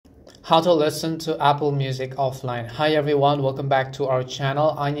How to listen to Apple Music offline. Hi everyone, welcome back to our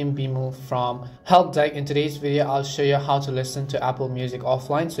channel. I am Bimu from Help Deck. In today's video, I'll show you how to listen to Apple Music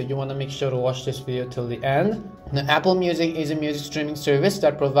offline. So you want to make sure to watch this video till the end. Now, Apple Music is a music streaming service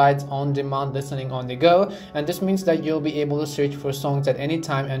that provides on-demand listening on the go, and this means that you'll be able to search for songs at any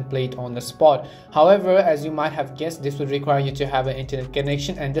time and play it on the spot. However, as you might have guessed, this would require you to have an internet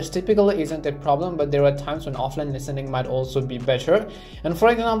connection, and this typically isn't a problem, but there are times when offline listening might also be better. And for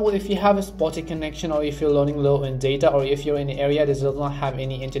example, if you have a spotty connection, or if you're running low in data, or if you're in an area that does not have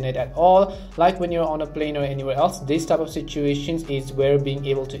any internet at all, like when you're on a plane or anywhere else, this type of situations is where being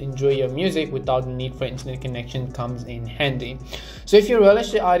able to enjoy your music without the need for internet connection comes in handy. So if you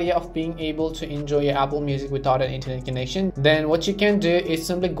relish the idea of being able to enjoy your Apple Music without an internet connection, then what you can do is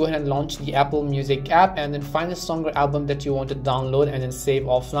simply go ahead and launch the Apple Music app and then find a song or album that you want to download and then save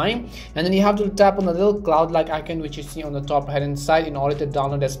offline. And then you have to tap on the little cloud-like icon which you see on the top right hand side in order to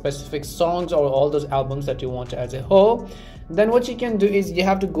download the specific songs or all those albums that you want as a whole. Then what you can do is you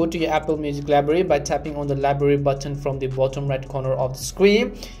have to go to your Apple Music library by tapping on the library button from the bottom right corner of the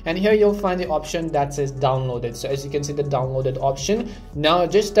screen, and here you'll find the option that says downloaded. So as you can see, the downloaded option. Now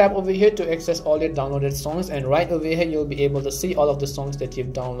just tap over here to access all your downloaded songs, and right over here you'll be able to see all of the songs that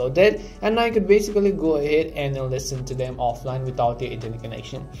you've downloaded, and now you could basically go ahead and listen to them offline without your internet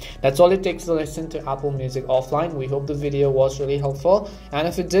connection. That's all it takes to listen to Apple Music offline. We hope the video was really helpful, and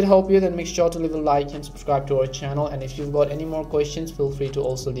if it did help you, then make sure to leave a like and subscribe to our channel. And if you've got any more questions, feel free to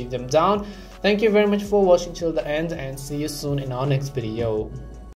also leave them down. Thank you very much for watching till the end, and see you soon in our next video.